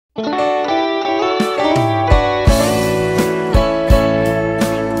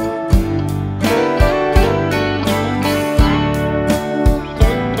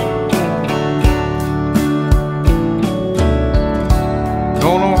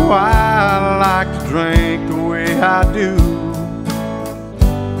why I like to drink the way I do.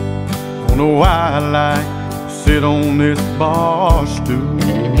 Don't know why I like to sit on this bar stool.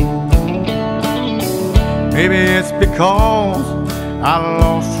 Maybe it's because I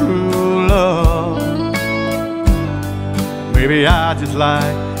lost true love. Maybe I just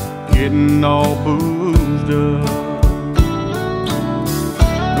like getting all boozed up.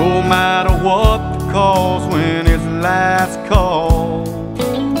 No matter what the cause, when it's last call,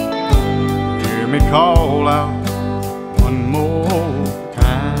 hear me call out one more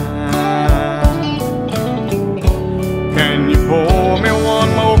time. Can you pour me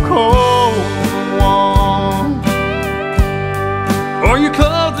one more cold one? Or you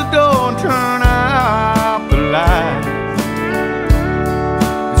close the door and turn out the light?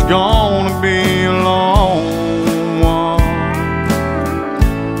 It's gonna be a long one.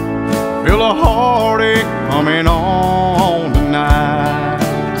 Feel a heartache coming on tonight.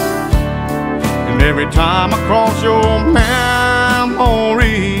 And every time I cross your memories,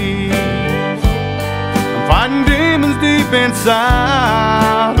 I'm fighting demons deep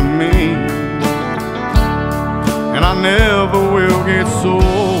inside of me. And I never will get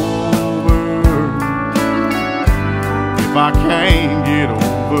sober if I can't get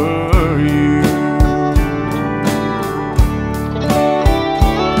over you.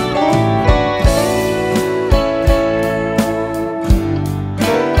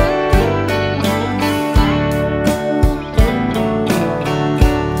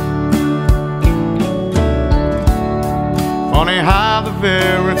 Funny how the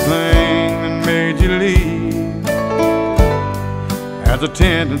very thing that made you leave has a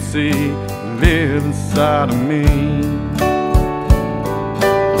tendency to live inside of me.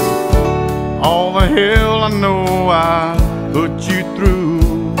 All the hell I know I put you through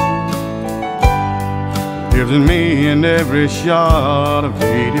gives me in every shot of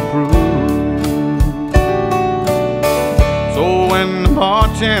 80 proof. So when the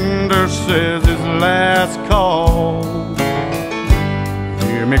bartender says his last call,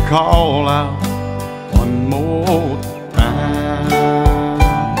 hear me call out one more time.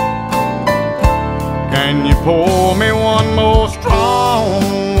 Can you pour me one more strong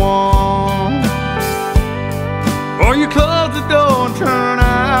one? Or you close the door and turn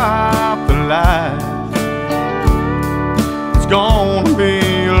out the lights? It's gonna be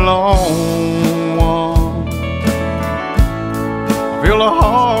a long one. I feel the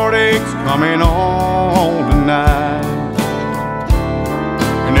heartaches coming on tonight.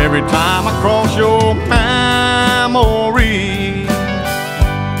 And every time I cross your memory,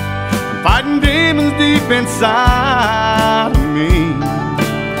 I'm fighting demons deep inside of me.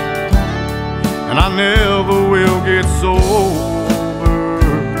 And I never will get sober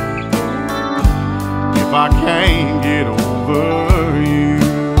if I can't get over you.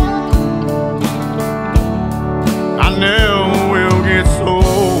 I never will get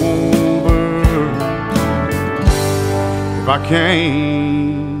sober if I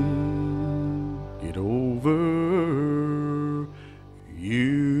can't